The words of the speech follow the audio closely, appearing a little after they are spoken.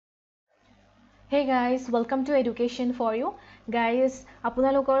Hey guys, welcome to Education for You. Guys,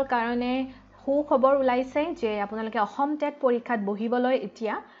 আপোনালোকৰ কাৰণে খবৰ ওলাইছে যে আপোনালোকে অসম টেট পৰীক্ষাত বহিবলৈ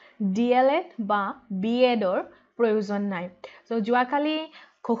এতিয়া D.el.ed বা B.ed ৰ প্ৰয়োজন নাই। সো যোৱাকালি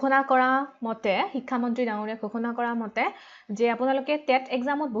ঘোষণা কৰা মতে শিক্ষামন্ত্ৰী ডাঙৰীয়া ঘোষণা কৰা মতে যে আপোনালোকে টেট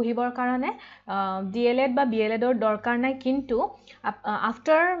এক্সামত বহিবৰ কাৰণে D.el.ed বা B.el.ed ৰ দৰকাৰ নাই, কিন্তু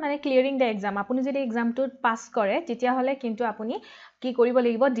আফটাৰ মানে ক্লিয়াৰিং দ্য এক্সাম আপুনি যদি এক্সামটো পাস কৰে তেতিয়া হলে কিন্তু আপুনি কি কৰিব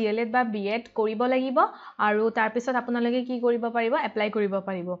লাগিব D.el.ed বা B.ed কৰিব লাগিব আৰু তাৰ পিছত আপোনালোকে কি কৰিব পাৰিব এপ্লাই কৰিব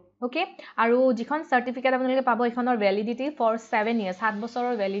পাৰিব। ওকে, আৰু যিখন সাৰ্টিফিকেট আপোনালোকে পাব এখনৰ ভ্যালিডিটি ফৰ 7 ইয়াৰ্স 7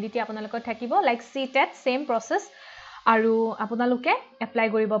 বছৰৰ ভ্যালিডিটি আপোনালোকৰ থাকিব লাইক Ctet সেম প্ৰসেস আৰু আপোনালোকে এপ্লাই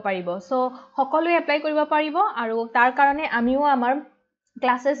কৰিব পাৰিব। সো সকলোৱে এপ্লাই কৰিব পাৰিব আৰু তাৰ কাৰণে আমিও আমাৰ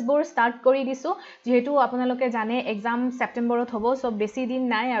ক্লাसेस বোৰ স্টাৰ্ট কৰি দিছো, যেহেতু আপোনালোকে জানে এক্সাম সেপ্টেম্বৰত হ'ব, সো বেছি দিন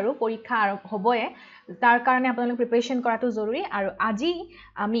নাই আৰু পৰীক্ষা হ'বয়ে, তাৰ কাৰণে আপোনালোক প্ৰিপাৰেচন কৰাটো জৰুৰী। আৰু আজি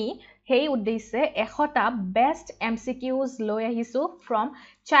আমি সেই উদ্দেশ্যে 100টা বেস্ট MCQs লৈ আহিছো from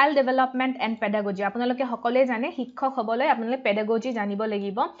child development and pedagogy. আপোনালোকে সকলোৱে জানে শিক্ষক হ'বলৈ আপোনালোকে পেডাগজি জানিব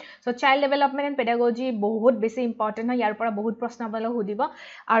লাগিব। So child development and pedagogy বহুত বেছি ইম্পৰ্টেন্ট হয়, ইয়াৰ পৰা বহুত প্ৰশ্ন আপোনালোক সুধিব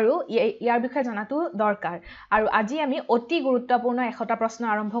আৰু ইয়াৰ বিষয়ে জানাটো দৰকাৰ। আৰু আজি আমি অতি গুৰুত্বপূৰ্ণ 100টা প্ৰশ্ন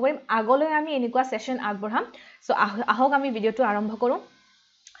আৰম্ভ কৰিম। আগলৈ আমি এনেকুৱা সেশন আগবঢ়াম। সো আহক আমি ভিডিওটো আৰম্ভ কৰো।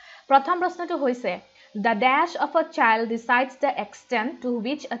 প্ৰথম প্ৰশ্নটো হৈছে The dash of a child decides the extent to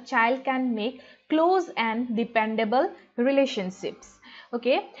which a child can make close and dependable relationships.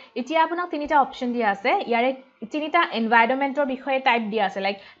 Okay, এতিয়া আপোনাক তিনিটা অপচন দিয়া আছে, ইয়াৰে তিনিটা এনভায়ৰনমেন্টৰ বিষয়ে টাইপ দিয়া আছে,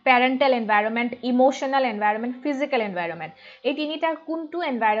 like প্যাৰেন্টাল environment, emotional environment, physical environment. এই তিনিটা কোনটো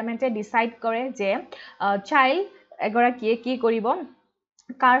এনভায়ৰনমেন্টে ডিসাইড কৰে যে চাইল্ড এগৰাকীয়ে কি কৰিব,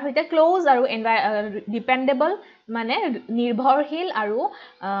 কাৰ হৈতে ক্লোজ আৰু ডিপেন্ডেবল মানে নিৰ্ভৰশীল আৰু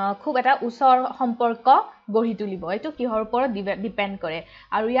খুব এটা উচৰ সম্পৰ্ক গঢ়ি তুলিব। এটো কিহৰ ওপৰত ডিপেন্ড কৰে।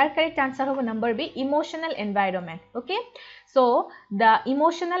 আৰু ইয়াৰ কাৰেক্ট আনসাৰ হ'ব number B, emotional environment. Okay, so the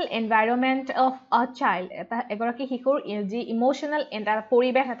emotional environment of a child, এটা এগৰাকী শিশুৰ যি ইমোশনাল এটা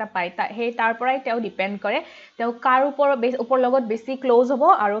পৰিবেশ এটা পায় সেই তাৰ পৰাই তেওঁ ডিপেন্ড কৰে তেওঁ কাৰ ওপৰ লগত বেছি ক্লোজ হ'ব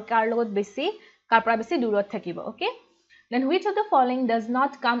আৰু কাৰ লগত বেছি কাৰ পৰা বেছি দূৰত থাকিব। Okay, then which of the following does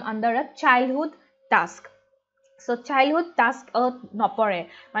not come under a childhood task? So childhood task নপৰে,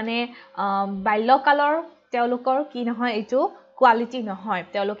 মানে বাল্যকালৰ তেওঁলোকৰ কি নহয়, এইটো কোৱালিটি নহয়,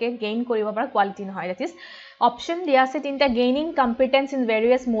 তেওঁলোকে গেইন কৰিব পৰা কোৱালিটি নহয়। that is option দিয়া আছে তিনটা, gaining competence in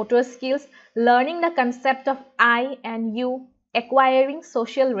various motor skills, learning the concept of I and you, acquiring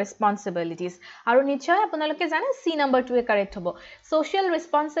social responsibilities। আৰু নিশ্চয় আপোনালোকে জানে সি নম্বৰ 2 কাৰেক্ট হ'ব। social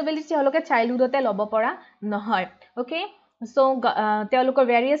responsibility হলকে চাইল্ডহুডতে ল'ব পৰা নহয়। ওকে, সো তেওঁলোকৰ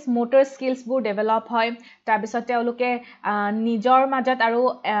ভেৰিয়াছ মোটৰ স্কিলছবোৰ ডেভেলপ হয়, তাৰ পিছত তেওঁলোকে নিজৰ মাজত আৰু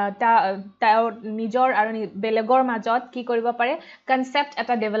নিজৰ আৰু বেলেগৰ মাজত কি কৰিব পাৰে, কনসেপ্ট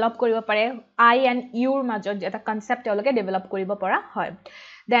এটা ডেভেলপ কৰিব পাৰে, আই এণ্ড ইউৰ মাজত এটা কনসেপ্ট তেওঁলোকে ডেভেলপ কৰিব পৰা হয়।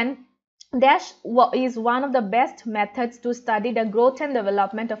 Then dash is one of the best methods to study the growth and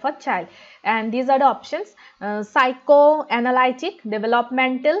development of a child, and these are the options: psychoanalytic,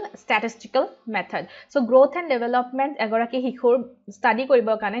 developmental, statistical method. So growth and development এগৰাকী শিশুৰ study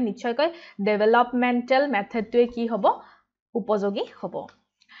কৰিবৰ কাৰণে নিশ্চয়কৈ developmental method টোৱে কি হ'ব, উপযোগী হ'ব।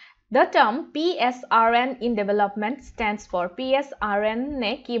 The term PSRN in development stands for, PSRN নে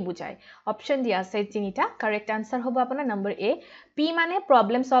কি বুজায়? অপশন দিয়া আছে তিনিটা, কারেক্ট আনসার হ'ব আপোনাৰ নম্বৰ এ, P মানে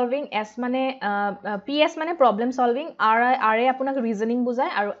প্ৰবলেম সলভিং, S মানে PS মানে প্ৰবলেম সলভিং, R এ আপোনাক ৰিজনিং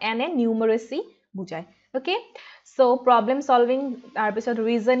বুজায় আৰু N এ নিউমেৰেসি বুজায়। ওকে, সো প্ৰবলেম সলভিং তাৰ পিছত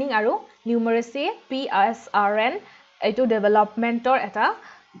ৰিজনিং আৰু নিউমেৰেসি PSRN এইটো ডেভেলপমেন্টৰ এটা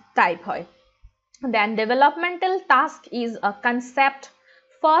টাইপ হয়। Then developmental task is a concept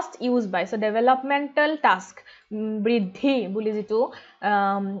first used by, so developmental task বৃদ্ধি বুলি যেটো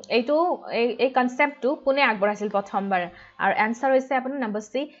এইটো এই কনসেপ্টটো কোনে আগবঢ়াইছিল প্ৰথমবাৰ, আৰু আনসাৰ হৈছে আপোনাৰ নম্বৰ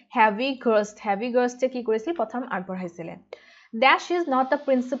সি, হেভি গাৰ্ষ্ট কি কৰিছিল প্ৰথম আগবঢ়াইছিল। dash is not the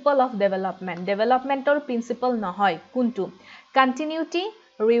principle of development, developmentor principle নহয় কোনটো, continuity,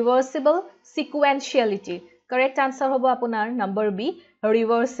 reversible, sequentiality। correct answer হ'ব আপোনাৰ number B,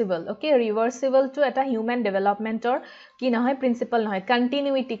 reversible। Okay, reversible to এটা human developmentor কি নহয়, principle নহয়,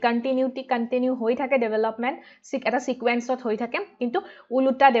 continuity continue হৈ থাকে development, এটা sequenceত হৈ থাকে, কিন্তু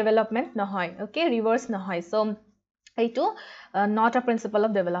উলুটা development নহয়। ওকে, reverse নহয়। so এইটো not a principle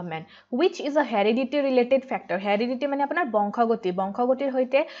of development। which is a heredity related factor, heredity মানে আপোনাৰ বংশগতিৰ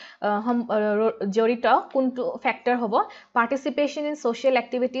হৈতে জড়িত কোনটো ফ্যাক্টৰ হ'ব, participation in social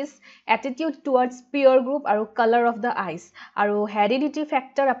activities, attitude towards peer group আৰু color of the eyes। আৰু heredity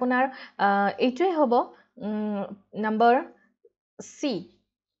factor আপোনাৰ এইটোৱে হ'ব number C,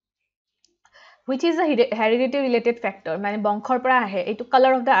 which is a heredity related factor মানে বংশৰ পৰা আহে এইটো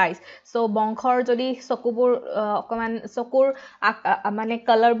color of the eyes so বংশৰ যদি চকুবোৰ অকমান চকুৰ মানে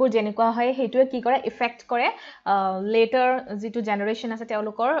color বোৰ যেনেকুৱা হয় হেতুৱে কি কৰে effect কৰে later যিটো generation আছে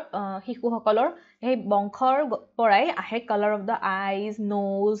তেওঁলোকৰ শিশুসকলৰ এই বংশৰ পৰাই আহে color of the eyes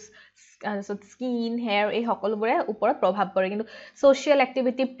nose skin hair এই সকলোবোৰে ওপৰত প্ৰভাৱ পৰে কিন্তু social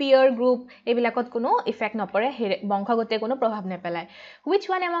activity peer group এইবিলাকত কোনো effect নপৰে বংশগতে কোনো প্ৰভাৱ নেপেলায় which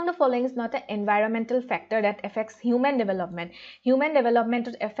one among the following is not an environmental factor that affects human development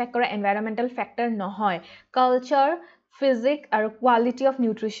affect কৰা environmental factor নহয় culture physics আৰু quality of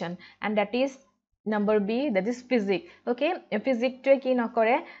nutrition and that is number B that is physics okay physics to ki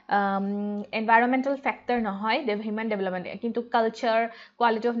nokore environmental factor নহয় human development kintu culture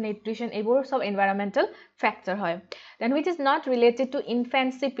quality of nutrition ebor sob environmental factor hoy then which is not related to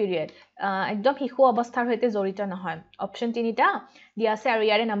infancy period ekdom hiku obosthar hoite jorito nohoy option 3 ta dia ase aru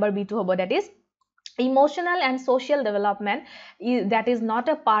yare number B to hobo that is emotional and social development that is not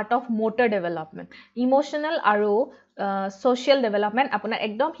a part of motor development emotional aru social development apunar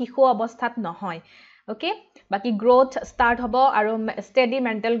ekdom hiku obosthat nohoy okay baki growth start hobo aru steady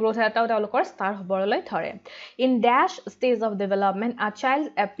mental growth eta talokor start hoborolai thore in dash stage of development a child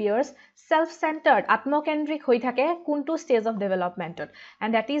appears self centered atmokendrik hoi thake kuntu stage of development and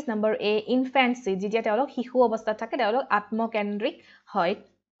that is number A infancy jitia talok hiku obosthat thake talok atmokendrik hoy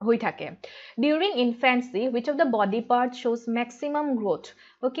থাকে during infancy which of the body part shows maximum growth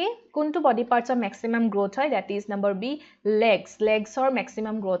okay kuntu body parts of maximum growth hoy that is number B legs or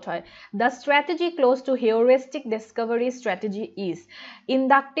maximum growth hoy the strategy close to heuristic discovery strategy is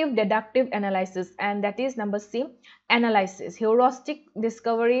inductive deductive analysis and that is number C analysis heuristic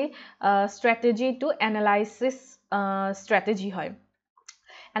discovery strategy to analysis strategy hoy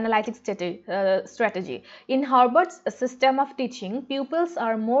analytic strategy. In Harvard's system of teaching, pupils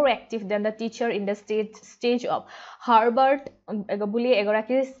are more active than the teacher in the stage of Harvard. Bully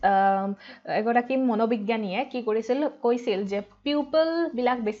egoraki monobigyaniye ki koisil je pupil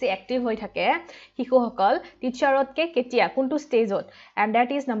bilak besi active hoi thake hikuhokol teacherot ke ketia kuntu stage ot and that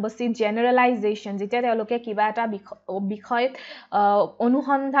is number C generalization jetia teoloke kiba eta bikhoy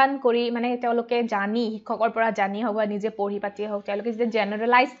অনুসন্ধান কৰি মানে teoloke jani শিক্ষকৰ পৰা jani hoba nije পঢ়ি পাতি হক teoloke je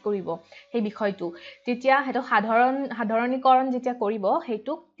generalize কৰিব সেই বিষয়টো তেতিয়া হেটো সাধাৰণীকৰণ যেতিয়া কৰিব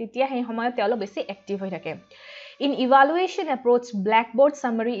হেতু তেতিয়া সেই সময়ত তেলো বেছি এক্টিভ হৈ থাকে in evaluation approach blackboard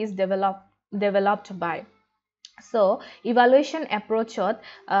summary is developed by so evaluation approach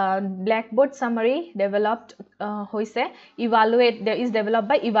blackboard summary developed hoise is developed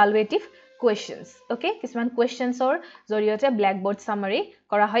by evaluative questions okay kisman questions or joriote blackboard summary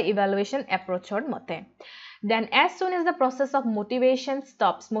kora hoy evaluation approach or mote then as soon as the process of motivation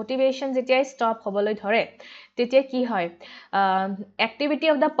stops motivation jetia stop hoboloi dhore tetia ki hoy activity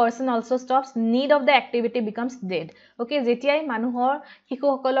of the person also stops need of the activity becomes dead okay jetia manuhor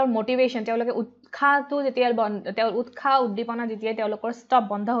hikuhokolor motivation teoloke উৎসাহ তো যেতিয়া উৎসাহ উদ্দীপনা যেতিয়া তেওঁলোকৰ stop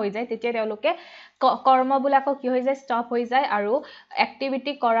বন্ধ হৈ যায় তেতিয়া তেওঁলোকে কৰ্মবুলাকো কি হৈ যায় ষ্টপ হৈ যায় আৰু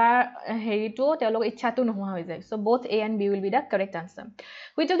এক্টিভিটি কৰাৰ হেৰিটো তেওঁলোকৰ ইচ্ছাটো নোহোৱা হৈ যায় so both A and B will be the correct answer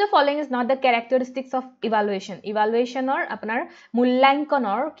which of the following is not the characteristics of evaluation or আপোনাৰ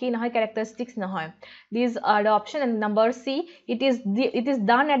মূল্যাঙ্কনৰ কি নহয় characteristics নহয় these are the option and number C it is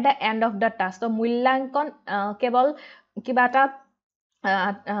done at the end of the task so মূল্যাঙ্কন কেৱল কিবা এটা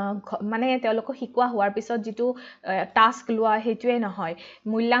মানে তেওঁলোকক শিকোৱা হোৱাৰ পিছত যেটো টাস্ক লোৱা হেতুৱে নহয়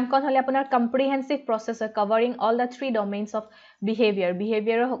মূল্যাঙ্কন হলে আপোনাৰ কম্প্ৰিহেনসিভ process covering all the 3 ডমেইনস of behaviour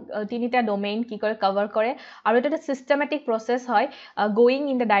তিনিটা ডমেইন কি কৰে কভাৰ কৰে আৰু এটা সিস্টেমেটিক প্ৰসেস হয় going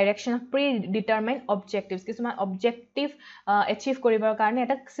in the direction of pre ডিটাৰমাইন্ড objectives কিছুমান অবজেক্টিভ এচিভ কৰিবৰ কাৰণে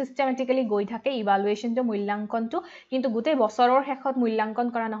এটা সিস্টেমেটিক্যালি গৈ থাকে ইভালুৱেচনটো মূল্যাঙ্কনটো কিন্তু গোটেই বছৰৰ শেষত মূল্যাঙ্কন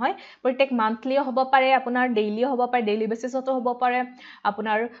কৰা নহয় প্ৰত্যেক মান্থলিও হ'ব পাৰে আপোনাৰ ডেইলি হ'ব পাৰে ডেইলি বেসিছতো হ'ব পাৰে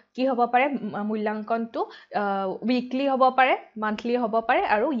আপোনাৰ কি হ'ব পাৰে মূল্যাঙ্কনটো উইকলি হ'ব পাৰে মান্থলি হ'ব পাৰে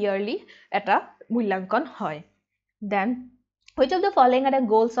আৰু ইয়াৰলি এটা মূল্যাঙ্কন হয় then which of the following are the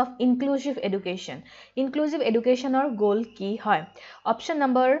goals of inclusive education or goal ki hoy option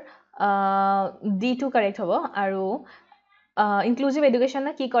number D2 correct hobo aru inclusive education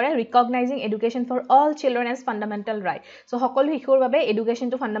na ki kore recognizing education for all children as fundamental right so hokol hikur babe education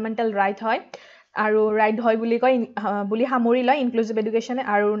to fundamental right hoy aru right hoy buli hamori loi inclusive education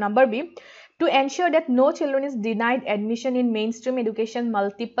aru number B to ensure that no children is denied admission in mainstream education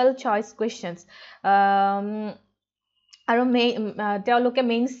multiple choice questions আৰু তেওঁলোকে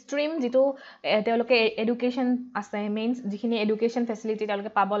main stream যিটো তেওঁলোকে education আছে main যিখিনি education facility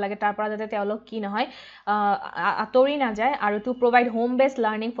তেওঁলোকে পাব লাগে তাৰ পৰা যাতে তেওঁলোক কি নহয় আঁতৰি নাযায় আৰু two provide home based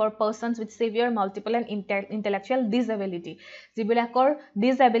learning for persons with ছিভিয়াৰ multiple and intellectual ডিজএবিলিটি যিবিলাকৰ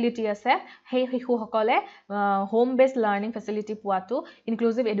ডিজএবিলিটি আছে সেই শিশুসকলে হোম বেছড লাৰ্ণিং ফেচিলিটি পোৱাটো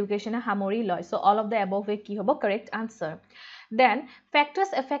ইনক্লুচিভ এডুকেশ্যনে সামৰি লয় চ' অল অফ দ্য এবভ কি হ'ব correct answer Then, factors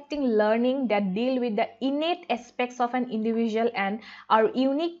affecting learning that deal with the innate aspects of an individual and are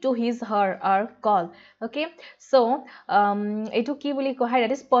unique to his her are called. Okay, so etu ki boli koha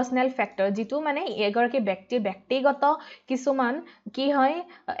that is personal factor. Jitu mane egoraki ব্যক্তিগত কিছুমান কি হয়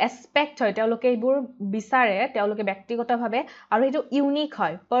aspect হয় তেওঁলোকে এইবোৰ বিচাৰে তেওঁলোকে ব্যক্তিগত ভাবে আৰু এটো ইউনিক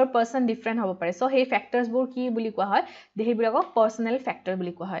হয় per person different হ'ব পাৰে so সেই factors বোৰ কি বুলি কোৱা হয় দেহিবিলাকক personal factor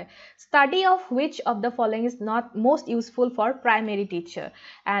বুলি কোৱা হয় study of which of the following is not most useful for primary teacher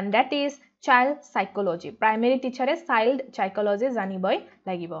and that is child psychology primary teacher is child psychology janiboy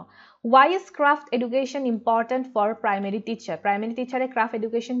lagibo why is craft education important for primary teacher craft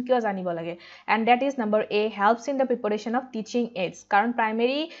education kyo janibo lage and that is number A helps in the preparation of teaching aids karon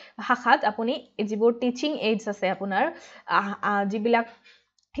primary hakhat apuni jibur teaching aids ase apunar jibilak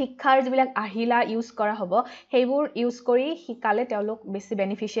শিক্ষাৰ যিবিলাক আহিলা use কৰা হ'ব সেইবোৰ use কৰি শিকালে তেওঁলোক বেছি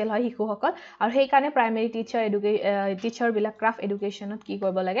বেনিফিশিয়াল হয় শিশুসকল আৰু সেই কাৰণে প্ৰাইমেৰী টিচাৰ বিলাক ক্ৰাফট এডুকেশ্যনত কি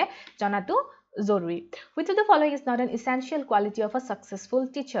কৰিব লাগে জনাটো জৰুৰী which of the following is not an essential quality of a successful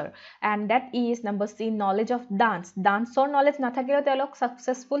teacher and that is number C knowledge of danceৰ knowledge নাথাকিলেও তেওঁলোক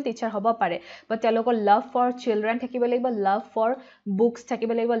successful teacher হ'ব পাৰে but তেওঁলোকৰ love for children থাকিব লাগিব love for books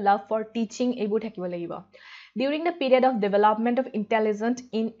থাকিব লাগিব love for teaching এইবোৰ থাকিব লাগিব during the period of development of intelligence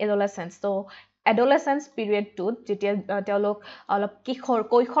in adolescence so adolescence period to jetia teolok alop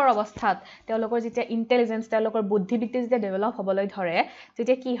koikhor avasthat teolokor jetia intelligence teolokor buddhibiti jetia develop hoboloi dhore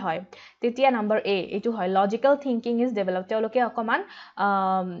jetia ki hoy tetia number A etu hoy logical thinking is developed teoloke okoman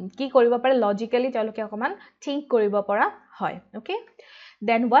ki koribo pare logically teoloke okoman think koribo pora hoy okay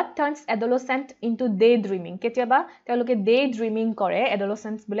then what turns adolescent into daydreaming ketiaba teoloke daydreaming kore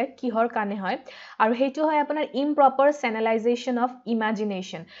adolescents bole kihor kane hoy aru heitu hoy apunar improper channelization of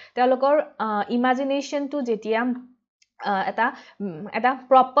imagination teolokor imagination to jetia এটা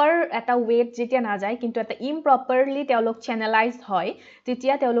proper এটা weight jetia na jay kintu eta improperly teolok channelized hoy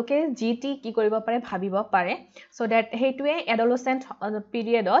tetia teoloke gt ki koribo pare bhabibo pare so that heituwe adolescent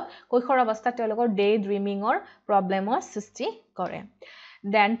period ot koikhor avastha teolokor daydreaming or problem or sristi kore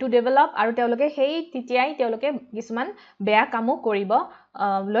then to develop aru teoloke hei titiai teoloke kisuman beya kamo koribo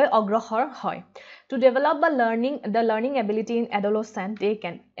loi agrohor hoy to develop the learning ability in adolescent they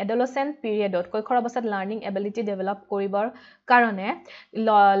can adolescent period ot koikhor avasthat learning ability develop koribor karone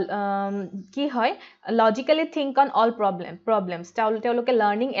ki hoy logically think on all problems teoloke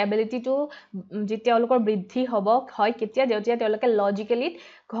learning ability to je teolokor bridhi hobo hoy ketia jetia teoloke logically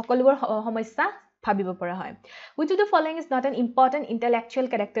hokolibor samasya ভাবিব পৰা হয় which of the following is not an important intellectual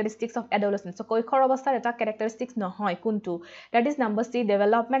characteristics of adolescence so koikhor avasthar eta characteristics nohoy kuntu that is number C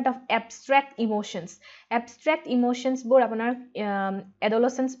development of abstract emotions bor apunar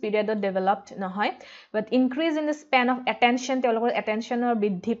adolescence period ot developed nohoy but increase in the span of attention teolokor attention or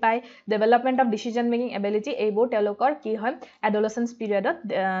bridhi pai development of decision making ability eibor teolokor ki hoy adolescence period ot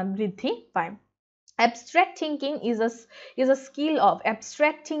bridhi pai abstract thinking is a skill of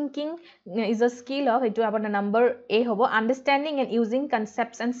etu apuna number A hobo understanding and using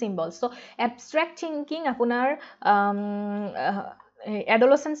concepts and symbols so abstract thinking apunar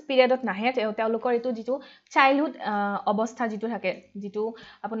adolescence period ot nahe teolokor etu jitu childhood obostha jitu thake jitu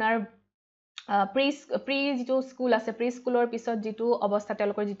apunar pre jitu school ase pre schoolor pisot jitu obostha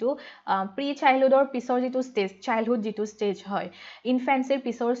telokor jitu pre childhoodor pisor jitu stage childhood jitu stage hoy infancy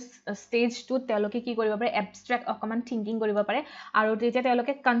pisor stage to teloke ki koriba pare abstract common thinking koriba pare aru tetia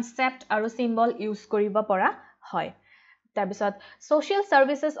teloke concept aru symbol use koriba pora hoy tabisot social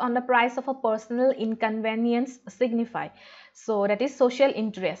services on the price of a personal inconvenience signify so that is social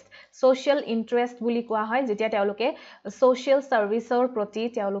interest buli koa hoy jetia teoloke social service or proti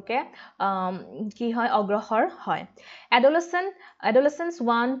teoloke ki hoy agrohor hoy adolescents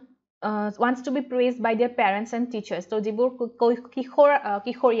wants to be praised by their parents and teachers so jibur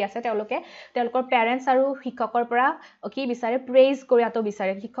kikhori ase teoloke telokor parents aru shikkokor pora ki bisare praise koriato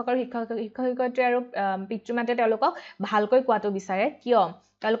bisare shikkokor shikkhoytre aru pitru mate telokok bhalkoi koato bisare kiyo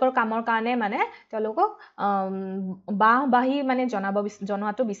তেওঁলোকৰ কামৰ কাৰণে মানে তেওঁলোকক বাহি মানে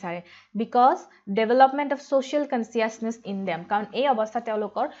জনাটো বিচাৰে because development of social consciousness in them কাৰণ এই অৱস্থাত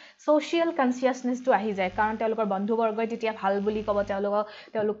তেওঁলোকৰ social consciousness টো আহি যায় কাৰণ তেওঁলোকৰ বন্ধুবৰ্গই তেতিয়া ভাল বুলি ক'ব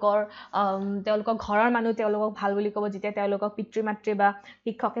তেওঁলোকৰ ঘৰৰ মানুহ তেওঁলোকক ভাল বুলি ক'ব যেতিয়া তেওঁলোকক পিতৃ-মাতৃ বা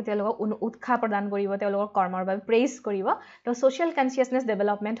শিক্ষকে তেওঁলোকক উৎসাহ প্ৰদান কৰিব তেওঁলোকৰ কৰ্মৰ বাবে প্ৰেইজ কৰিব তো social consciousness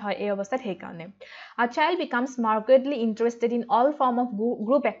development হয় এই অৱস্থাত সেই কাৰণে a child becomes markedly interested in all form of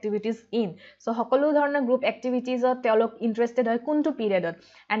group activities in so সকলো ধৰণৰ group activities ত তেওঁলোক interested হয় কোনটো পিৰিয়ডত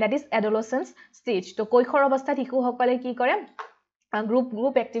and that is adolescence stage তো কৈশোৰ অৱস্থাত শিশুসকলে কি কৰে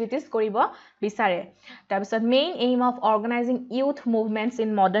group activities কৰিব বিচাৰে তাৰপিছত main aim of organizing youth movements in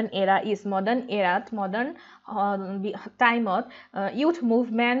modern era is modern time youth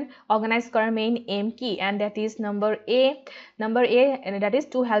movement organize কৰাৰ main aim কি and that is number A and that is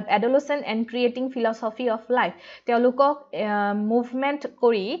to help adolescent and creating philosophy of life তেওঁলোকক movement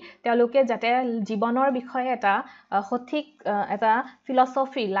কৰি তেওঁলোকে যাতে জীৱনৰ বিষয়ে এটা সঠিক এটা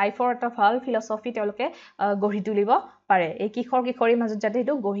philosophy লাইফৰ এটা ভাল philosophy তেওঁলোকে গঢ়ি তুলিব পাৰে এই কিশোৰ-কিশোৰীৰ মাজত যাতে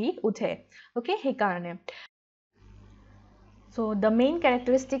এটো গঢ়ি উঠে ওকে সেই কাৰণে So the main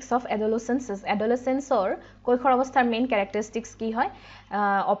characteristics of adolescence is adolescence or কৈশোৰ অৱস্থাৰ main characteristics কি হয়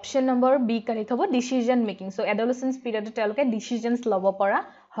option number B কাৰিত হ'ব decision making so adolescence period তেওঁলোকে decisions ল'ব পৰা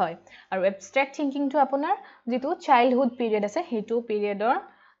হয় আৰু abstract thinking টো আপোনাৰ যেটো childhood period আছে হেতু periodৰ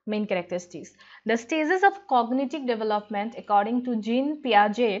main characteristics the stages of cognitive development according to Jean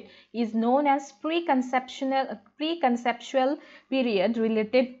Piaget is known as preconceptual period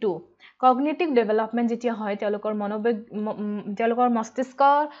related to cognitive development যেতিয়া হয় তেওঁলোকৰ মস্তিষ্ক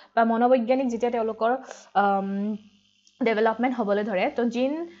বা মনোবৈজ্ঞানিক যেতিয়া তেওঁলোকৰ development হ'বলৈ ধৰে তো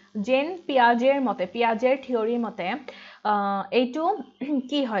Jean Piaget মতে Piaget theory মতে এইটো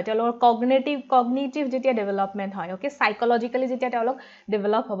কি হয় তেওঁলোকৰ cognitive যেতিয়া development হয় ওকে psychologically যেতিয়া তেওঁলোক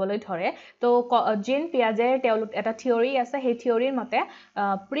develop হ'বলৈ ধৰে তো Jean Piaget তেওঁলোক এটা theory আছে সেই theoryৰ মতে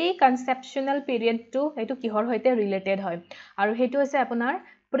preconceptional period টো এইটো কিহৰ হৈতে related হয় আৰু হেতু আছে আপোনাৰ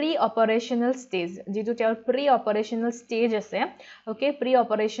pre-operational stage যেটো তেওঁৰ pre-operational stage আছে ওকে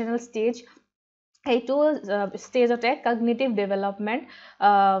pre-operational stage এইটো stage অতে cognitive development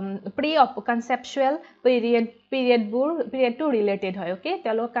pre-conceptual period to related হয় ওকে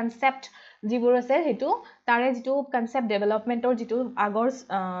তেওঁলোক concept যিবোৰ আছে হেতু তাৰে যেটো concept development or যেটো আগৰ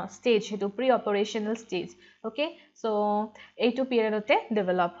stage হেতু pre-operational stage ওকে so এইটো period অতে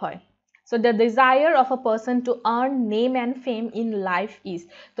develop হয় So the desire of a person to earn name and fame in life is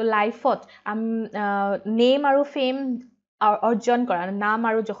to life name aru fame অৰ্জন কৰা নাম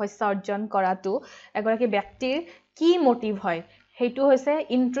আৰু যশস্য অৰ্জন কৰাটো এগৰাকী ব্যক্তিৰ কি মোটিভ হয় হেতু হৈছে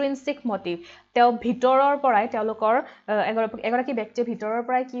ইন্ট্ৰিনসিক মোটিভ তেও ভিতৰৰ পৰাই তেওঁলোকৰ এগৰাকী ব্যক্তিৰ ভিতৰৰ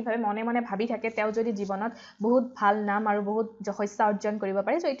পৰাই কি ভাবে মনে ভাবি থাকে তেও যদি জীৱনত বহুত ভাল নাম আৰু বহুত যশস্য অৰ্জন কৰিব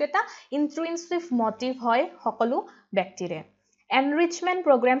পাৰে সো এটো এটা ইন্ট্ৰিনসিক মোটিভ হয় সকলো ব্যক্তিৰে enrichment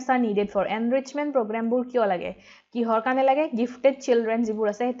programs are needed for enrichment program bur kyo lage kihor kane lage gifted children jibur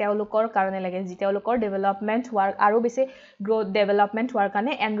ase teolukor karone lage ji teolukor development work aru besi growth development work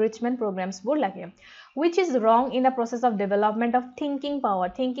kane enrichment programs bur lage which is wrong in the process of development of thinking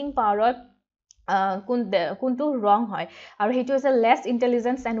power kuntu wrong hoy aru hetu is a less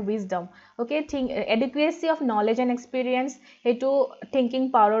intelligence and wisdom okay adequacy of knowledge and experience hetu thinking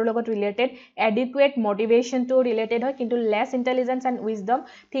power logot related adequate motivation to related hoy kintu less intelligence and wisdom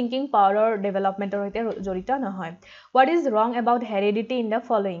thinking power development or hoite jorita na hoy what is wrong about heredity in the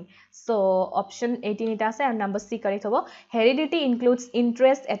following so option 18 ita ase and number C kari thobo heredity includes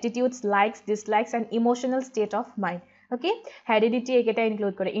interest attitudes likes dislikes and emotional state of mind okay heredity eketa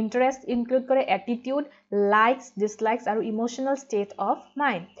include kore interest include kore attitude likes dislikes aru emotional state of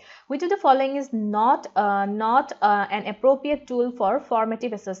mind which of the following is not an appropriate tool for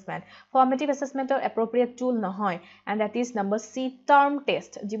formative assessment or appropriate tool nohoy and that is number C term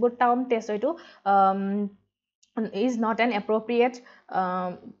test jibur term test hoitu is not an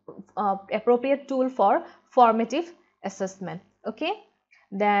appropriate tool for formative assessment okay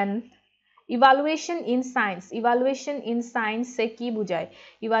then evaluation in science se ki bujay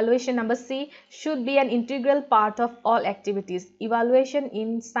evaluation number C should be an integral part of all activities evaluation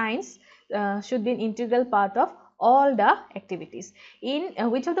in science should be an integral part of all the activities in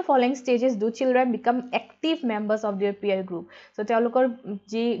which of the following stages do children become active members of their peer group so teolukor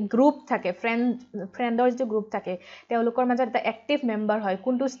ji group thake friendor je group thake teolukor major ta active member hoy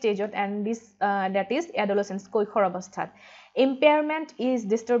kuntu stage and this that is adolescence koikhor obosthat impairment is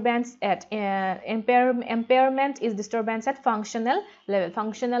disturbance at functional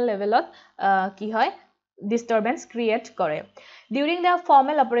level ki hoy disturbance create কৰে during the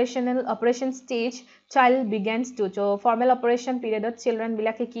formal operation stage child begins to so formal operation period of children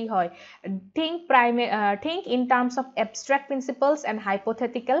bilake ki hoy think in terms of abstract principles and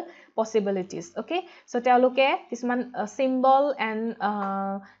hypothetical possibilities okay so teoloke kisman symbol and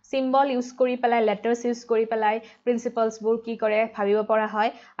symbol use kori pelai letters use kori pelai principles bur ki kore bhabibo pora hoy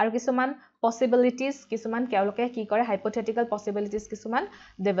aru kisuman possibilities kisuman teoloke ki kore hypothetical possibilities kisuman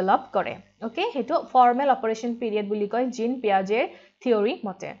develop kore okay hetu formal operation period buli koy Jean Piaget theory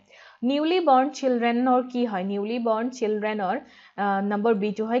mote newly born children or ki hoy newly born children or number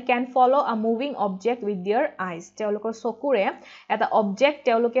b to hoy can follow a moving object with their eyes teolokor sokure eta object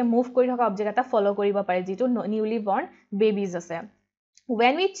teoloke move kori thoka object eta follow koriba pare jitu newly born babies ase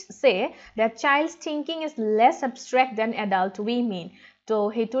when we say that child's thinking is less abstract than adult we mean to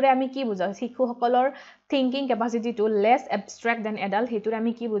heture ami ki bujao sikhu hokolor thinking capacity to less abstract than adult heture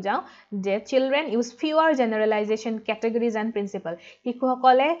ami ki bujao je children use fewer generalization categories and principle sikhu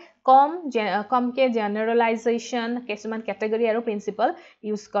hokole kom ke generalization kesuman category aru principle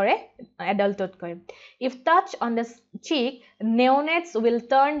use kore adultot koi if touch on the cheek neonates will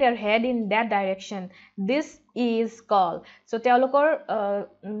turn their head in that direction this is called so teolokor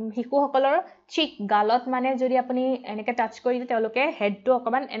hiku hokolor cheek galot mane jodi apuni eneke touch kori teoloke head to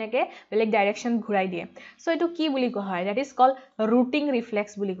okaman eneke beleg direction ghurai die so etu ki buli ko hoy that is called rooting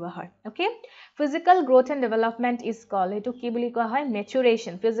reflex buli ko hoy okay physical growth and development is called etu ki buli ko hoy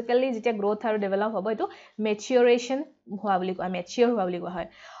maturation physically jete growth aru develop hobo etu maturation hua buli ko mature hua buli ko hoy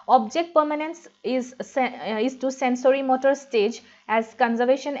object permanence is to sensory motor stage as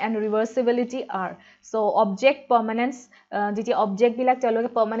conservation and reversibility are so object permanence jeti object bilak teloke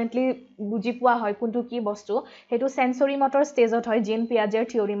permanently buji pua hoy kuntu ki bostu hetu sensory motor stage ot hoy Jean Piaget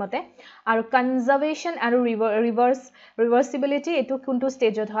theory mote aru conservation and reversibility etu kuntu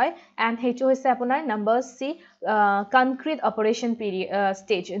stage ot hoy and hetu hoise apunar number c concrete operation period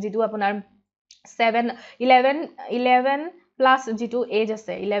stage jitu apunar 11 plus jitu age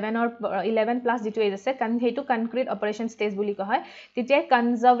ase 11 plus jitu age ase kan hetu concrete operation stage buli ko hoy titia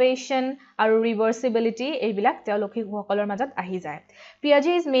conservation aru reversibility ei bilak teolokhi hokolor majat ahi jay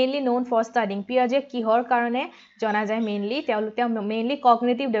Piaget is mainly known for studying Piaget kihor karone jana jay mainly teoloke mainly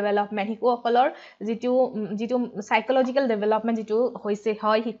cognitive development hiku hokolor jitu psychological development jitu hoise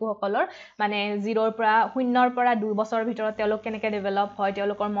hoy hiku hokolor mane 0 r pra 0 r pra 2 বছৰ ভিতৰত teolok keneke develop hoy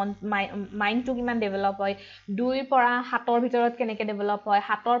teolokor mind to kiman develop hoy 2 r পৰা 7 ৰ ভিতৰত কেনেকে develop হয়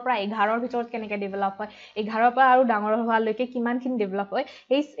 7 ৰ পৰা 11 ৰ ভিতৰত কেনেকে ডেভেলপ হয় 11 ৰ পৰা আৰু ডাঙৰ হোৱা লৈকে কিমান খিনি ডেভেলপ হয়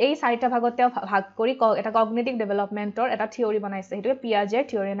এই চাৰিটা ভাগতে ভাগ কৰি এটা কগনিটিভ ডেভেলপমেন্টৰ এটা থিওৰি বনাইছে হেতু Piaget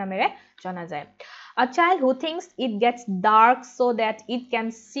থিওৰি নামেৰে জনা যায় A child who thinks it gets dark so that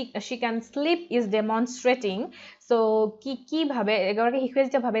she can sleep is demonstrating so ki bhabe egorake hikwe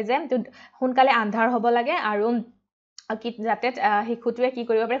jeta bhabe je hunkale andhar hobo lage aru যাতে হিকুটুৱে কি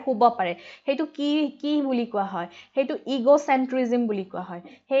কৰিব পাৰে খুব পাৰে হেতু কি বুলি কোৱা হয় হেতু ইগোসেন্ট্ৰিজম বুলি কোৱা হয়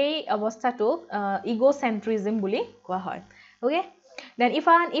হেই অৱস্থাটো ইগোসেন্ট্ৰিজম বুলি কোৱা হয় okay then if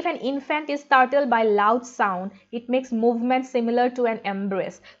an infant is startled by loud sound it makes movement similar to an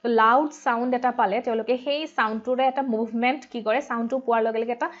embrace so loud sound eta pale teoloke hei sound tore eta movement ki kore sound tu puar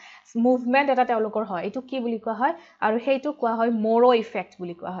logele eta movement eta teolokor hoy etu ki buli koa hoy aru heitu koa hoy moro effect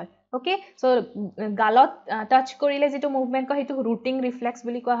buli koa hoy okay so galot touch korile jitu movement ko hetu rooting reflex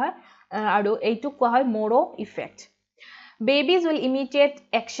buli koa hoy aru eitu koa hoy moro effect Babies will imitate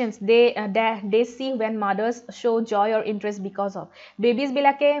actions they see when mothers show joy or interest because of. Babies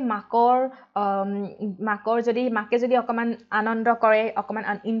bilake makor jodi make jodi okaman anondo kore okaman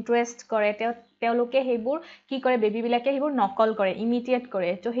interest kore teoloke hebur ki kore baby bilake hebur nokol kore imitate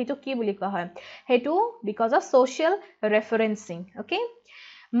kore to hetu ki buli koa hoy hetu because of social referencing okay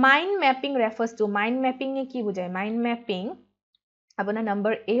mind mapping refers to mind mapping e ki bujay mind mapping apuna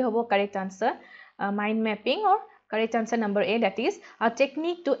number A hobo correct answer mind mapping or correct answer number A that is a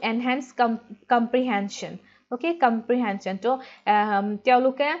technique to enhance comprehension okay comprehension to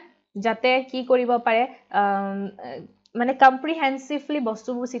teoluke jate ki koribo pare mane comprehensively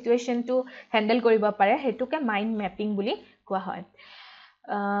bostubu situation to handle koribo pare hetuke mind mapping buli koa hoy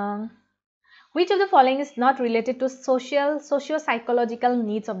Which of the following is not related to socio-psychological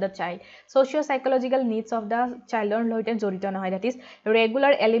needs of the child? Socio-psychological needs of the child that is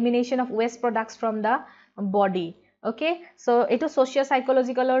regular elimination of waste products from the body. Okay, so it is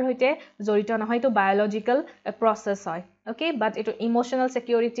socio-psychological or it biological process. Okay, but it emotional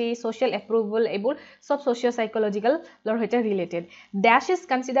security, social approval, sub socio-psychological related. Dash is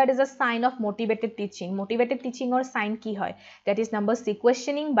considered as a sign of motivated teaching. Motivated teaching or sign ki hoy. That is number C.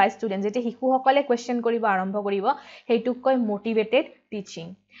 Questioning by students. Jete hiku hokale question koribo arambho koribo. Heituk koi motivated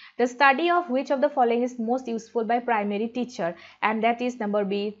teaching. The study of which of the following is most useful by primary teacher, and that is number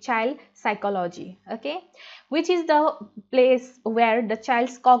B, child psychology. Okay, which is the place where the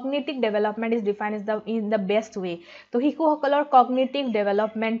child's cognitive development is defined as in the best way. So hiku hokolor cognitive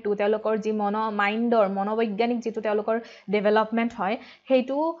development to telokor ji mind or monobygyanik jitu telokor development hoy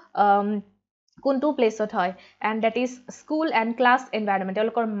heitu কোনটো প্লেসত হয়, and that is school and class environment.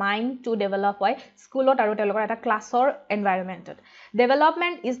 তেওঁলোকৰ mind to develop হয় স্কুলত আৰু তেওঁলোকৰ এটা ক্লাছৰ এনভাইৰনমেন্টত.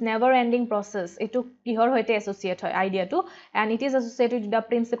 Development is never ending process. এটো কিহৰ হৈতে এসোসিয়েট হয় আইডিয়াটো, and it is associated with the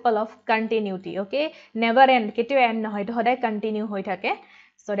principle of continuity. Okay, never end, কেতিয়াও end নহয়, এটো সদায় কন্টিনিউ হৈ থাকে.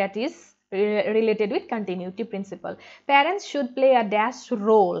 So that is related with continuity principle. Parents should play a dash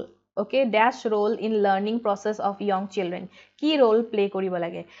role. Okay, dash role in learning process of young children. Key role play koribo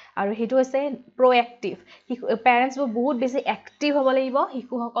lage aru hetu hoise proactive. Parents bo bahut besi active hobo lagibo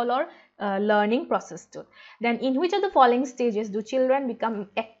hiku hokolor learning process to. Then in which of the following stages do children become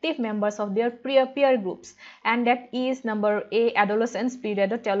active members of their peer groups, and that is number A, adolescence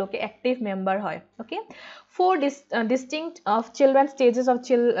period teloke active member hoy. Okay, four distinct of children stages of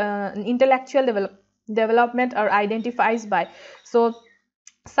intellectual development are identified by. So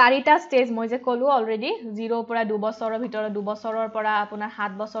চাৰিটা stage মই যে কলো already 0 পৰা 2 বছৰৰ ভিতৰত 2 বছৰৰ পৰা আপোনাৰ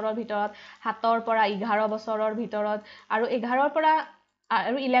 7 বছৰৰ ভিতৰত 7ৰ পৰা 11 বছৰৰ ভিতৰত আৰু 11ৰ পৰা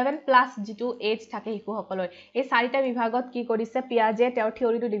আৰু 11 প্লাস যেটো এজ থাকে হিকু হকলৰ এই চাৰিটা বিভাগত কি কৰিছে পিয়াজে তেওঁৰ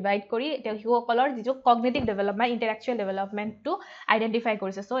থিওৰিটো ডিভাইড কৰি তেওঁ হিকু হকলৰ যেটো কগনিটিভ ডেভেলপমেন্ট ইন্টেলেকচুৱেল ডেভেলপমেন্টটো আইডেন্টিফাই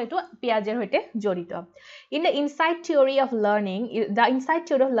কৰিছে সো এটো পিয়াজেৰ হৈতে জড়িত in the insight theory of learning the insight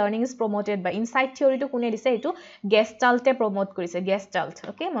theory of learning is প্ৰমোটেড by insight থিওৰিটো কোনে দিছে এটো গেস্টাল্টে প্ৰমোট কৰিছে গেস্টাল্ট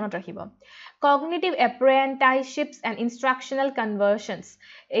ওকে মনত ৰাখিব cognitive apprenticeships and instructional conversions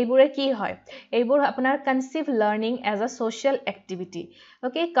এইবোৰে কি হয় এইবোৰ আপোনাৰ conceive learning as a social activity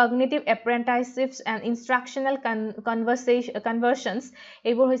okay cognitive apprenticeships and instructional conversions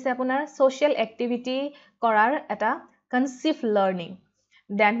এইবোৰ হৈছে আপোনাৰ social activity কৰাৰ এটা conceive learning.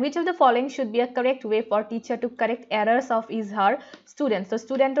 Then which of the following should be a correct way for teacher to correct errors of his her students? So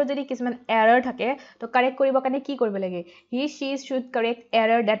student or jodi kisman error thake to correct koribo kane ki koribo lage he she should correct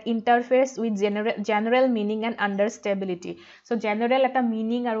error that interferes with general meaning and understandability. So general eta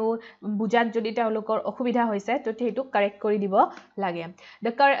meaning aru bujat jodi ta olokor okhubidha hoise to hetu correct kori dibo lage.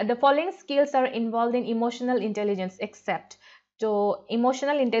 The following skills are involved in emotional intelligence except to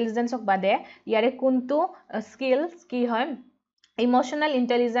emotional intelligence ok bade yare kuntu skills ki hoy emotional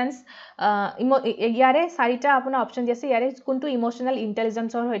intelligence yare sarita apuna option diase yare kuntu emotional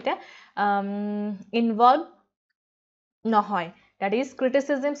intelligence or hoite involve no hoy that is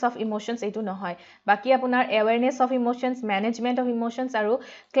criticisms of emotions etu no hoy baki apunar awareness of emotions management of emotions aru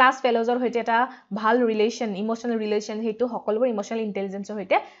class fellows or hoite eta bhal relation emotional relation hetu hokolbor emotional intelligence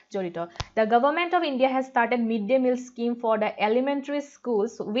hoite jorito. The government of India has started midday meal scheme for the elementary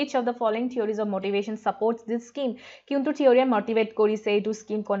schools. Which of the following theories of motivation supports this scheme? Kuntu theory motivate korise etu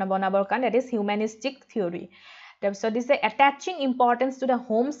scheme kona banabor kan that is humanistic theory. So this is attaching importance to the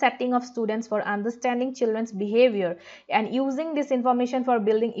home setting of students for understanding children's behavior and using this information for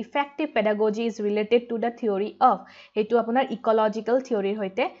building effective pedagogy is related to the theory of hetu apunar ecological theory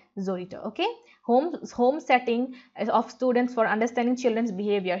hoite jorito. Okay, home setting of students for understanding children's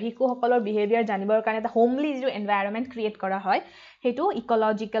behavior hiku hokolor behavior janibor kane ta homely jo environment create kora hoy hetu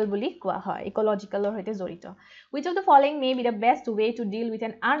ecological boli koa hoy ecological or hoite jorito. Which of the following may be the best way to deal with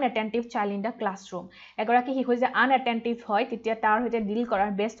an unattentive child in the classroom? Egoraki hiku je unattentive hoy titia tar hoite deal korar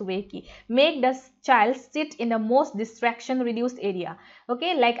best way ki make the child sit in the most distraction reduced area.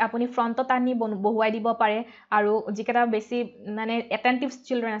 Okay, like apuni front to tani bohuai dibo pare aru jiketa besi mane attentive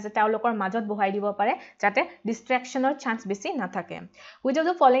children ase taulokor majot bohuai dibo pare jate distraction or chance besi na thake. Which of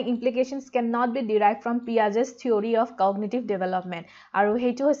the following implications cannot be derived from Piaget's theory of cognitive development? Aru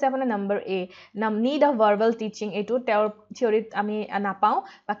hetu hoise apuna number A, need of verbal teaching etu their theory ami napao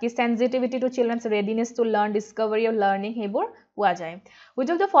baki sensitivity to children's readiness to learn discovery of learning hebur poa jay. Which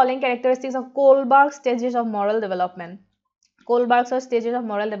of the following characteristics of Kohlberg's stages of moral development? Kohlberg's stages of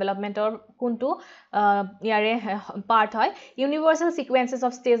moral development or kuntu yare part hoy universal sequences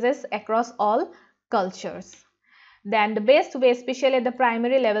of stages across all cultures. Then the best way especially at the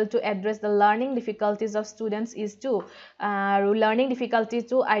primary level to address the learning difficulties of students is to learning difficulties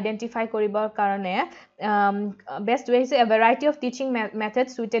to identify koribor karone best way is a variety of teaching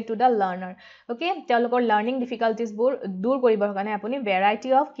methods suited to the learner. Okay, telokor learning difficulties bur dur koribor karone apuni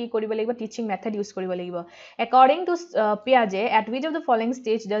variety of ki koribo lagibo teaching method use koribo lagibo. According to Piaget, at which of the following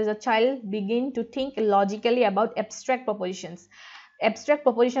stage does a child begin to think logically about abstract propositions? Abstract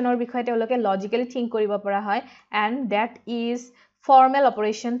proposition or bikhoye teoloke logically think koribo para hoy and that is formal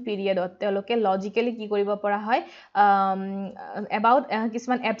operation পিৰিয়ডত তেওঁলোকে logically কি কৰিব পৰা হয় about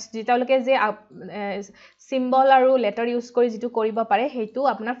কিছুমান apps তেওঁলোকে যে symbol আৰু লেটাৰ ইউজ কৰি যেটো কৰিব পাৰে হেতু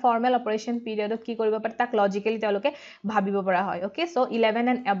আপোনাৰ ফৰ্মেল অপাৰেশ্যন পিৰিয়ডত কি কৰিব পাৰে তাক লজিক্যালি তেওঁলোকে ভাবিব পৰা হয় okay so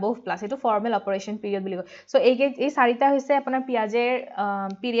 11 and above plus এটো ফৰ্মেল অপাৰেশ্যন পিৰিয়ড বুলি কয় সো এই চাৰিটা হৈছে আপোনাৰ পিয়াজেৰ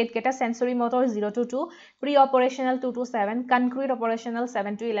পিৰিয়ড কেটা সেন্সৰি মোটৰ 0 to 2 pre অপাৰেশ্যনাল 2 to 7 concrete অপাৰেশ্যনাল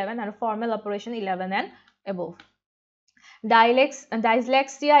 7 to 11 আৰু formal operation 11 and above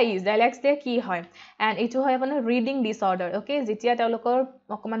dyslexia কি হয় and ইটো হয় আপোনাৰ ৰিডিং ডিসঅৰ্ডাৰ ওকে যেতিয়া তেওঁলোকৰ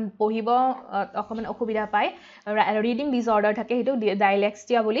অকমান পঢ়িব অকমান অসুবিধা পায় ৰিডিং ডিসঅৰ্ডাৰ থাকে হেতু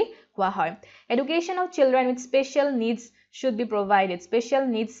dyslexia বুলি কোৱা হয় education of children with special needs should be provided special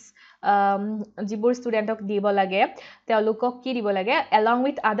needs যিবোৰ ষ্টুডেন্টক দিব লাগে তেওঁলোকক কি দিব লাগে along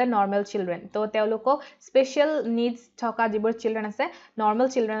with other normal children তো তেওঁলোকক স্পেশাল নিডস থকা যিবোৰ চিলড্ৰেন আছে নৰমাল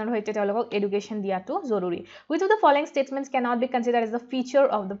চিলড্ৰেনৰ হৈতে তেওঁলোকক এডুকেশন দিয়াটো জৰুৰী which of the following statements cannot be considered as the feature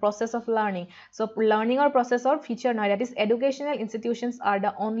of the process of learning so learning or process or feature নহয় that is educational institutions are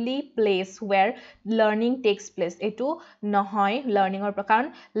the only place where learning takes place etu নহয় learning or কাৰণ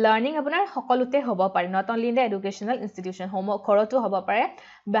learning আপোনাৰ সকলোতে হ'ব পাৰে not only in the educational institution ঘৰতো হ'ব পাৰে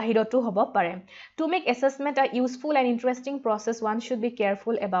বাহিৰতো হ'ব পাৰে to make assessment a useful and interesting process one should be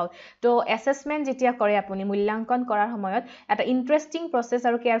careful about to assessment যেতিয়া কৰে আপুনি মূল্যাঙ্কন কৰাৰ সময়ত এটা ইন্টাৰেস্টিং process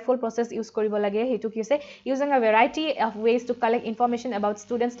আৰু careful process ইউজ কৰিব লাগে হেতু কি আছে using a variety of ways to collect information about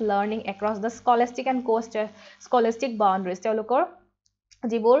students learning across the scholastic and scholastic boundaries তেওঁলোকৰ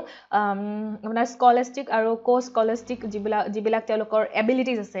যিবোৰ আপোনাৰ স্কলাস্টিক আৰু কো স্কলাস্টিক যিবিলাক তেওঁলোকৰ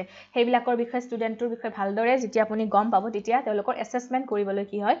এবিলিটিজ আছে হেবিলাকৰ বিষয়ে ষ্টুডেন্টৰ বিষয়ে ভালদৰে যেতিয়া আপুনি গম পাব তেতিয়া তেওঁলোকৰ এসেসমেন্ট কৰিবলৈ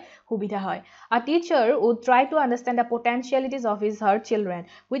কি হয় সুবিধা হয় a teacher would try to understand the potentialities of his her children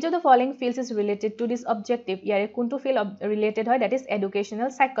which of the following fields is related to this objective ইয়াৰে কোনটো field related হয় that is educational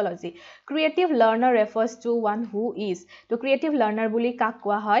psychology creative learner refers to one who is to creative learner বুলি কাক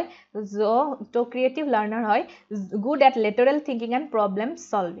কোৱা হয় তো creative learner হয় good at lateral thinking and problem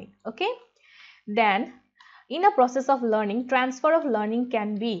solving okay then in a process of learning transfer of learning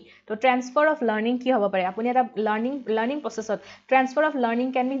can be to transfer of learning কি হ'ব পাৰে আপুনি এটা learning processত transfer of learning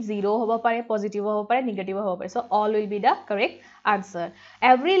can be 0 হ'ব পাৰে positive হ'ব পাৰে negative হ'ব পাৰে so all will be the correct answer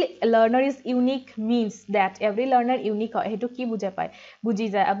every learner is unique means that every learner unique হয় হেতু কি বুজা পায় বুজি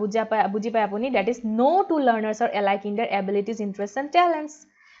পায় আপুনি that is no two learners are alike in their abilities interests and talents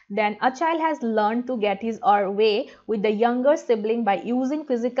Then a child has learned to get his or way with the younger sibling by using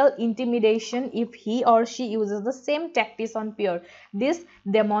physical intimidation if he or she uses the same tactics on peer. This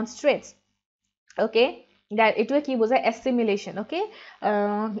demonstrates, okay, that it will keep assimilation, okay.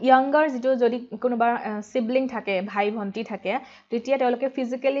 Younger যেটো যদি কোনোবা sibling থাকে ভাই ভন্টি থাকে তেতিয়া তেওঁলোকে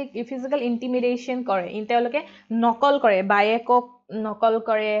physical intimidation কৰে তেওঁলোকে নকল কৰে বায়েকক নকল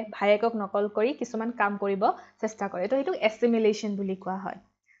কৰে ভায়েকক নকল কৰি কিছুমান কাম কৰিব চেষ্টা কৰে তো হেতু assimilation বুলি কোৱা হয়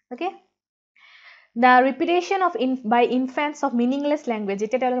okay the repetition of by infants of meaningless language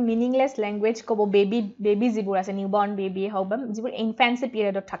eta telo meaningless language kobo baby jibur ase newborn baby hoba jibur infancy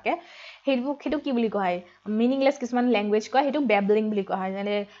period ot thake hetu ki buli koy meaningless kisman language koy hetu babbling buli koy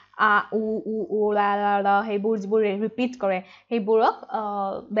jane a u la hebur jibur repeat kore heburok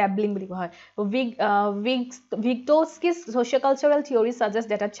babbling buli koy Vygotsky's sociocultural theory suggests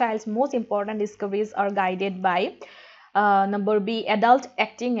that a child's most important discoveries are guided by number B adult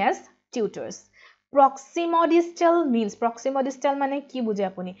acting as tutors proximodistal means proximodistal mane ki bujhe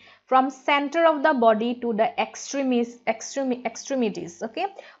apuni from center of the body to the extremities okay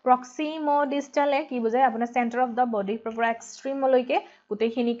proximodistal e ki bujhe apuna center of the body proper extreme loike gutei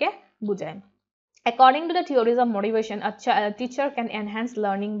khinike bujhay According to the theories of motivation, a teacher can enhance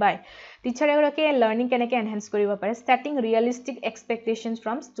learning by teacher learning can enhance koribo pare setting realistic expectations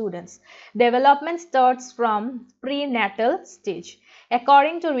from students. Development starts from prenatal stage.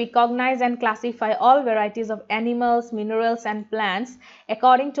 According to recognize and classify all varieties of animals, minerals and plants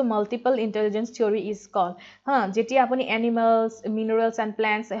according to multiple intelligence theory is called. Jeti apuni animals, minerals and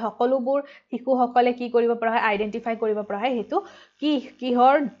plants hokolubur hiku hokole ki koribo pare identify koribo pare hetu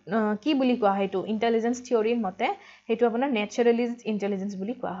ki buli koa hetu intelligence theory mote hetu apuna naturalist intelligence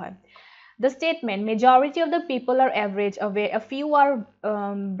buli koa hoy The statement majority of the people are average a few are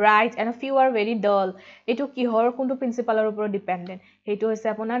bright and a few are very dull etu kihor kuntu principle er upor dependent hetu hoise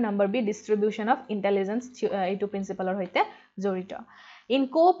apunar number B distribution of intelligence etu principle er hoite jorito In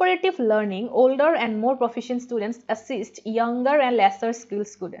cooperative learning, older and more proficient students assist younger and lesser skilled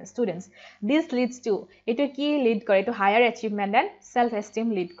students. This leads to lead to higher achievement and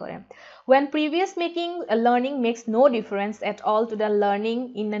self-esteem lead kore. When previous learning makes no difference at all to the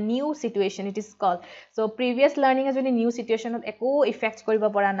learning in a new situation, it is called. So previous learning is in a new situation of echo effect koriba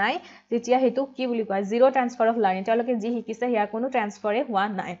pora nai. Titia hetu ki buli koy zero transfer of learning. Taloke ji hikise here kono transfer e hua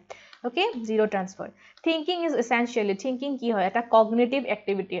nai. Okay, zero transfer. Thinking is essentially thinking ki hoy eta cognitive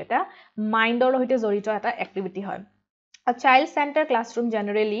activity eta mind or hoite jorito eta activity hoy. A child-centered classroom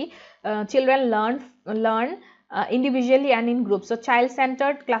generally children learn individually and in groups. So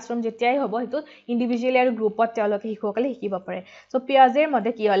child-centered classroom jetiai hobo hetu individually and groupot teoloke hikokale hikiba pare. So Piaget's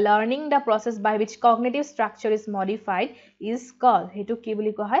mode ki learning the process by which cognitive structure is modified is called hetu ki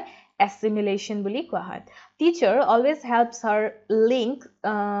buli koa hoy assimilation buli koa hoy. Teacher always helps her link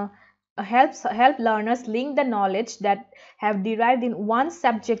help learners link the knowledge that have derived in one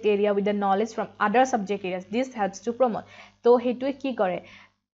subject area with the knowledge from other subject areas. This helps to promote. So hetu ki kore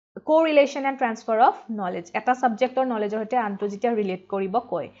correlation and transfer of knowledge. Eta subject or knowledge hote anto jitia relate koribo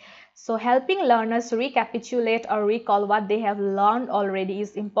koi. So helping learners recapitulate or recall what they have learned already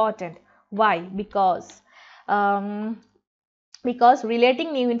is important. Why? Because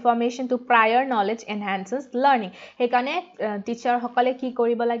relating new information to prior knowledge enhances learning. Hekane teacher hokale ki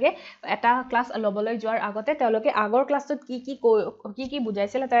koribo lage eta class loboloi joar agote teoloke agor class tot ki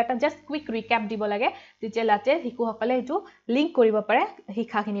bujaisile tar eta just quick recap dibo lage teacher late hiku hokale etu link koribo pare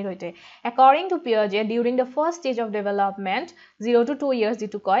hikha khini roite. According to Piaget, during the first stage of development 0 to 2 years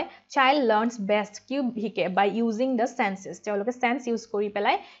ditu koi child learns best ki hike by using the senses. Teoloke sense use kori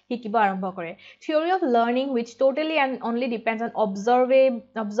pelai hikibo arambho kore. Theory of learning which totally and only depends on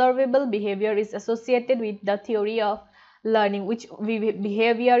observable behavior is associated with the theory of learning which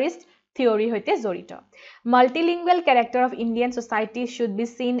behaviorist theory hoite jorito. Multilingual character of Indian society should be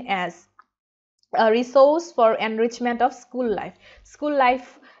seen as a resource for enrichment of school life. School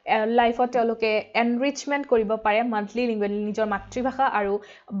life of teoloke enrichment koribo pare monthly lingual nijor matri aru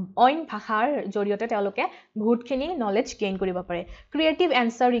oin bhashar joriote teoloke bahut khini knowledge gain koribo pare. Creative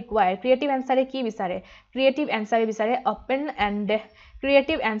answer required. Creative answer e ki bisare? Creative answer bisare open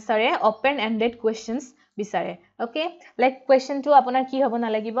ended questions bisare. Okay, like question 2 aponar ki hobo na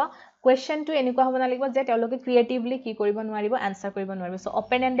lagibo? Question 2 eniko hobo na lagibo je teoloke creatively ki koribo nwaribo answer koribo nwaribo. So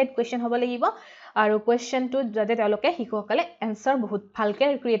open ended question hobo lagibo aru question 2 jate teoloke hikokale answer bahut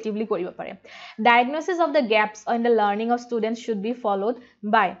bhalke creatively koribo pare. Diagnosis of the gaps in the learning of students should be followed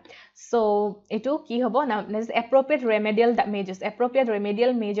by. So etu ki hobo na appropriate remedial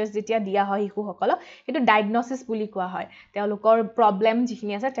measures jetia dia hoy hiku hokalo etu diagnosis buli koa hoy. Teolokor problem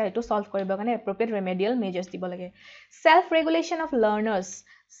jikhini ase etu solve koribo kane appropriate remedial measures dibo lage. Self regulation of learners.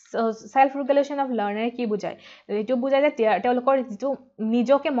 So self regulation of learner ki bujai etu bujai je teolokor jitu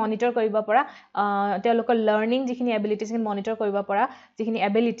nijoke monitor koriba pora teolokor learning jikhini abilities kin monitor koriba pora jikhini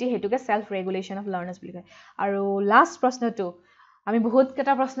ability hetuke self regulation of learners buli koi. Aru last prashno tu ami bahut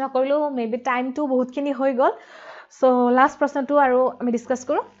keta prashno korilu maybe time tu bahut khini hoi gol. So last prashno tu aru ami discuss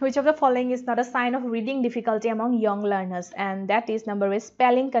koru. Which of the following is not a sign of reading difficulty among young learners? And that is number is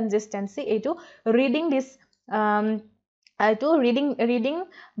spelling consistency. Etu reading this reading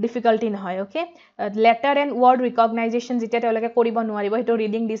difficulty নহয়. Okay, letter and word recognition যেতিয়া তেওঁলোকে কৰিব নোৱাৰিব হেটো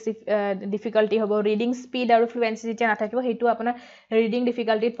reading difficulty হ'ব. Reading speed আৰু fluency যেতিয়া নাথাকিব হেটো আপোনাৰ reading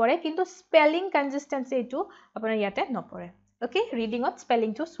difficulty পৰে, কিন্তু spelling consistency এটো আপোনাৰ ইয়াতে নপৰে. Okay, reading ত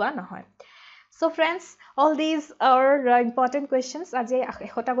spelling টো সোৱা নহয়. So friends, all these are important questions. Aje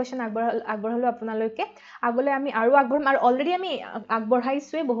ekota question agborhalu apunaloke agole ami aru agboram aru already ami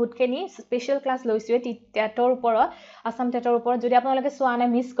agborhaiswe bahut kheni special class loiswe Tetor upor Assam Tetor upor jodi apunaloke soane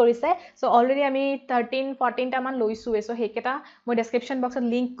miss korise. So already ami 13-14 ta man loiswe. So heketa moi description box ot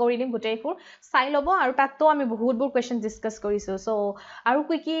link kori dim gotei kur sai lobo aru tatto ami bahut bur questions discuss korisu. So aru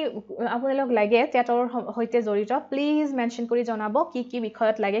ki apunalok lage Tetor hoite jorito please mention kori janabo ki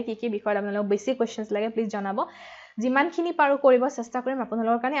bikhoyot lage ki bikhoyot apunalok basic questions lage please janabo. Jiman khini paru koribo chesta korim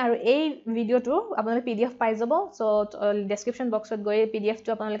apunalor kane aru ei video tu apunalok pdf pai jabo. So description box ot goi pdf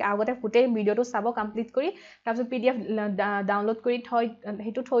tu apunalok agote putei video tu sabo complete kori tarpor pdf download kori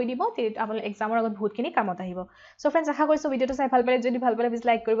hetu thoi dibo apunalok exam or agot bahut khini kamot ahibo. So friends, akha koriso video tu sai bhal pare jodi bhal pare please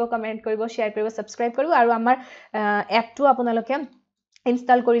like koribo comment koribo share koribo subscribe koribo aru amar app tu apunaloke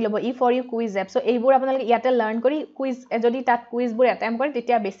install kori lobo E4U quiz app. So eibur apunalok yate learn kori quiz jodi tat quiz bur attempt kori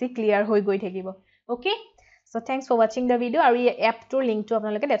tetia basic clear hoi goi thakibo. Okay, so thanks for watching the video. Aru app tour link to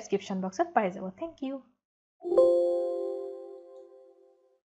apunaloke description box ot pai jabo. Thank you.